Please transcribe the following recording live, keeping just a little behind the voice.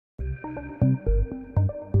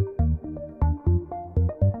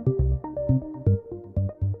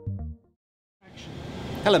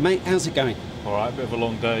Hello mate, how's it going? Alright, a bit of a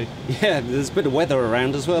long day. Yeah, there's a bit of weather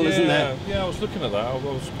around as well, isn't there? Yeah, I was looking at that. I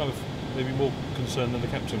was kind of maybe more concerned than the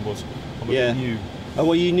captain was. I'm a Yeah. bit new. Oh,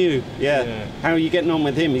 well, you knew, yeah. Yeah. How are you getting on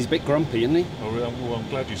with him? He's a bit grumpy, isn't he? Oh, well, I'm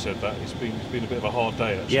glad you said that. It's been a bit of a hard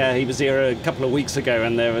day, actually. Yeah, he was here a couple of weeks ago,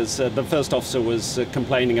 and there was the first officer was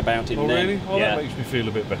complaining about him. Oh, then. really? Oh, yeah. That makes me feel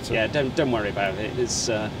a bit better. Yeah, don't worry about it. It's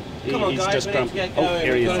Come on, he's guys, just we need to grumpy. get Oh, going.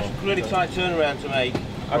 here he We've is. got a really tight turnaround to make.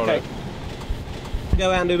 Okay. Righto. Go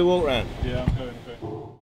out and do the walk round. Yeah, I'm going.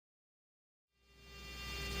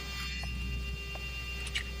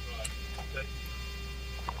 Okay.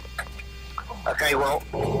 Okay, well,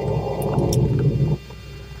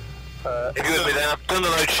 if you're with me then, I've done the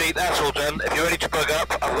load sheet, that's all done. If you're ready to plug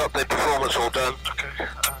up, I've got the performance all done. Okay.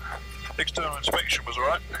 External inspection was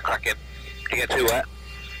alright? Cracking. You get too wet?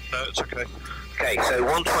 No, it's okay. Okay, so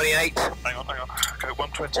 128, Hang on. Okay,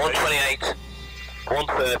 128. 128,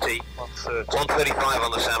 130, 135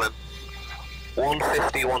 on the salmon,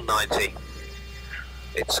 150, 190.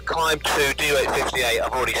 It's climb to D858,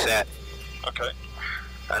 I've already set, Okay.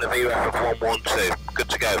 and a VRF of 112. Good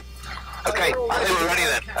to go. Okay, I think we're ready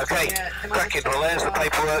then. Okay, cracking. Well, there's the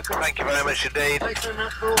paperwork. Thank you very much indeed.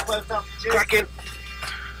 Cracking.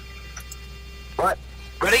 Right,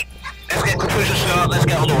 ready? Let's get cruise start. Let's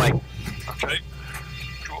get on the way. Okay. Do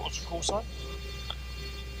you want the call sign?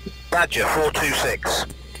 Badger 426.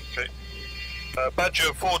 Okay.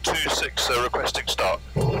 Badger 426 requesting start.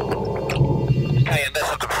 Okay, and let's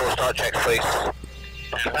have the before start checks, please.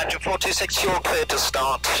 Badger 426, you're cleared to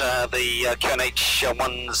start the QNH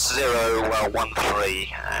 1013,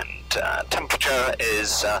 and temperature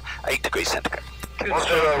is 8 degrees centigrade.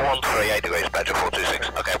 1013, 8 degrees, Badger 426.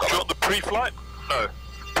 Okay, I've got Do you want the pre-flight? No.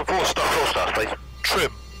 before start, please.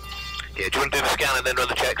 Trim. Yeah, do you want to do the scan and then run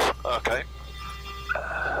the checks? Okay.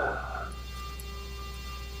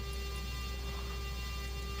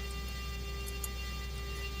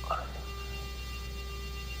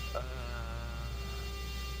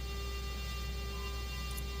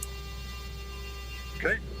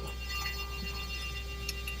 Okay.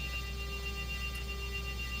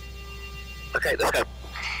 Okay, let's go.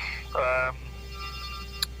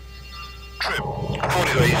 Trim. 4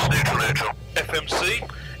 degrees, neutral. FMC.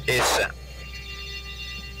 Is set.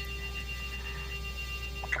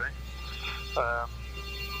 Okay.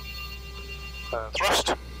 Thrust.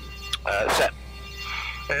 Set.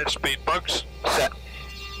 Airspeed bugs. Set.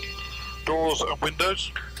 Doors and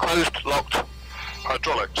windows. Closed, locked.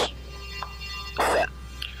 Hydraulics. Set.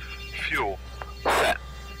 Fuel. Set.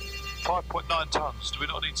 5.9 tons. Do we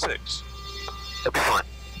not need 6? It'll be fine.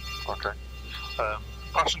 Okay.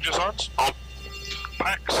 Passenger signs. On.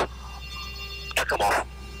 Packs. Check them off.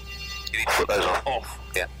 You need to put those off. Off.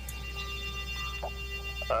 Yeah.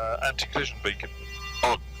 Anti-collision beacon.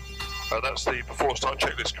 On. That's the before start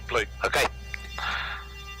checklist complete. Okay.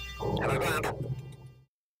 Hello, ground.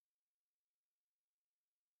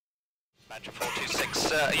 Badger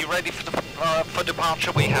 426, are you ready for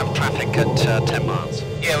departure? We have traffic at 10 miles.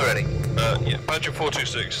 Yeah, we're ready. Yeah, Badger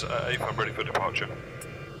 426, if I'm ready for departure.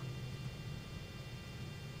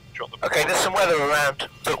 Okay, there's some weather around,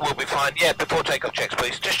 but we'll be fine. Yeah, before takeoff checks,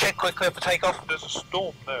 please. Just check quickly for takeoff. There's a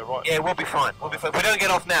storm there, right? Yeah, we'll be fine. We'll be fine. If we don't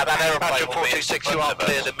get off now, that aeroplane Badger will be 426, you are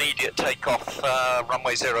cleared immediate takeoff,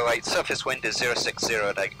 runway 08, surface wind is 060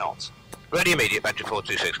 at 8 knots. Ready immediate, Badger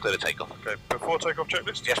 426, clear to takeoff. Okay, before takeoff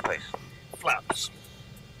checklist? Yes, please. Flaps.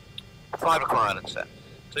 5 required and set.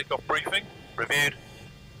 Takeoff briefing. Reviewed.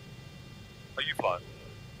 Are you flying?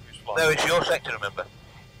 Who's flying? No, it's your sector, remember.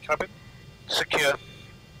 Cabin. Secure.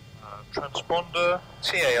 Transponder.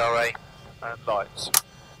 TARA. And lights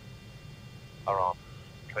are on.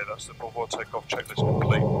 Okay, that's the before takeoff checklist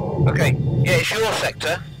complete. Okay, yeah, it's your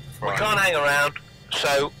sector. Right. We can't hang around,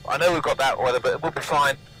 so I know we've got that weather, but we'll be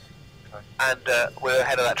fine. Okay. And we're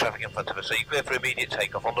ahead of that traffic in front of us, so you're clear for immediate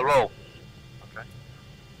takeoff on the roll. Okay.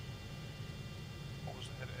 What was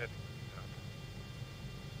the heading?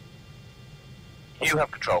 You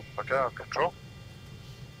have control. Okay, I have control.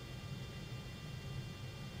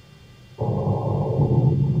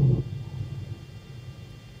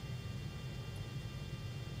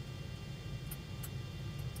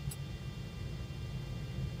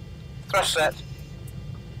 Thrust set.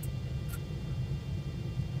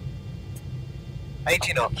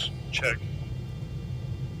 80 knots. Check.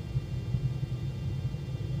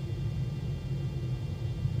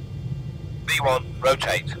 V1,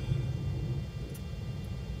 rotate.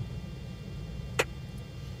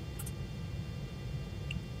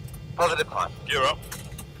 Positive climb. Gear up.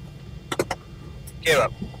 Gear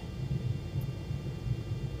up.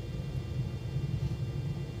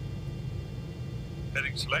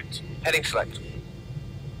 Heading select. Heading select.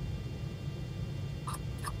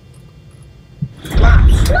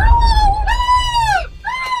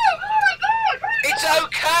 It's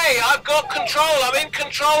okay, I've got control, I'm in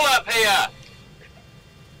control up here.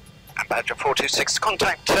 And Badger 426,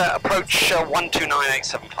 contact approach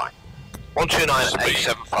 129875.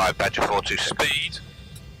 129875, Badger 426. Speed.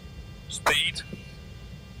 Speed.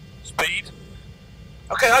 Speed.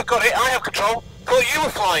 Okay, I've got it, I have control. Thought you were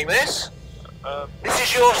flying this. This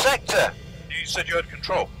is your sector. You said you had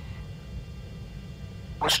control.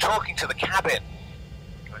 Was talking to the cabin.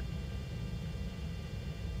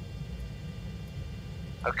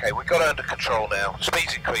 Okay, we got it under control now.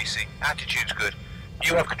 Speed's increasing, attitude's good.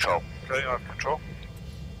 You have control. Okay, I have control.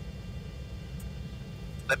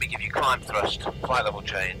 Let me give you climb thrust, flight level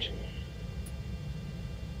change.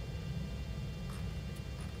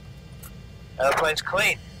 Airplane's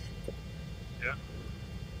clean. Yeah.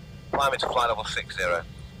 Climb into flight level 60.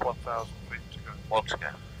 1,000 feet to go. One to go.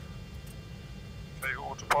 Okay,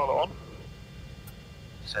 autopilot on.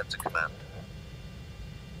 Send to command.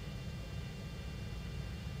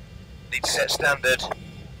 Need to set standard.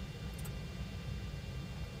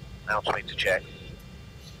 Altimeter to check.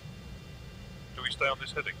 Do we stay on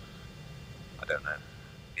this heading? I don't know.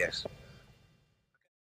 Yes.